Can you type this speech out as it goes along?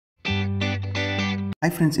Hi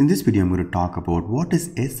friends, in this video I'm going to talk about what is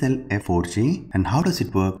SLF4J and how does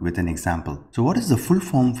it work with an example. So what is the full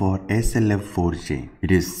form for SLF4J? It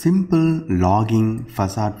is Simple Logging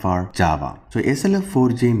Facade for Java. So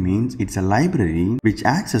SLF4J means it's a library which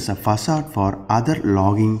acts as a facade for other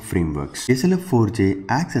logging frameworks. SLF4J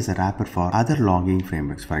acts as a wrapper for other logging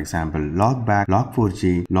frameworks, for example Logback,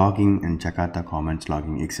 Log4j, logging and Jakarta comments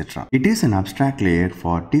logging, etc. It is an abstract layer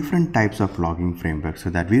for different types of logging frameworks so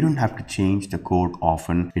that we don't have to change the code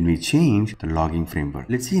often when we change the logging framework.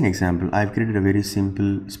 Let's see an example. I've created a very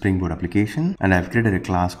simple Spring Boot application and I've created a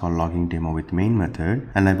class called logging demo with main method,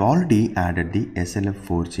 and I've already added the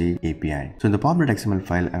SLF4J API. So in the pop.xml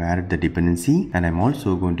file, I've added the dependency and I'm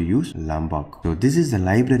also going to use Lombok. So this is the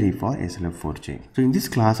library for SLF4J. So in this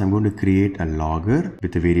class, I'm going to create a logger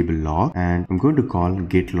with a variable log and I'm going to call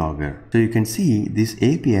getLogger. So you can see this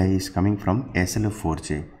API is coming from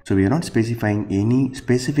SLF4J. So we are not specifying any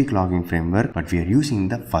specific logging framework, but we are using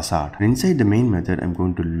the facade. And inside the main method, I'm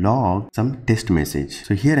going to log some test message.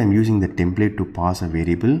 So here I'm using the template to pass a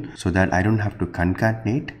variable so that I don't have to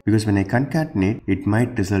concatenate, because when I concatenate, it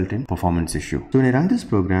might result in performance issue. So when I run this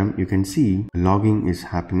program, you can see logging is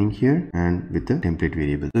happening here and with the template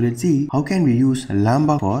variable. So let's see how can we use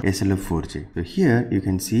Lambda for SLF4J. So here you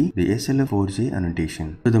can see the SLF4J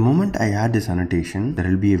annotation. So the moment I add this annotation, there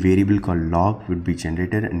will be a variable called log would be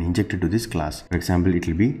generated and injected to this class. For example, it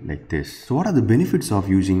will be like this. So what are the benefits of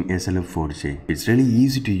using SLF4J? It's really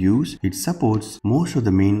easy to use. It supports most of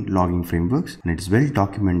the main logging frameworks and it's well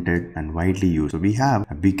documented and widely used. So we have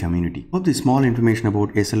a big community. Hope this small information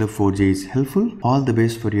about SLF4J is helpful. All the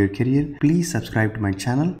best for your career. Please subscribe to my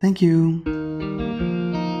channel. Thank you.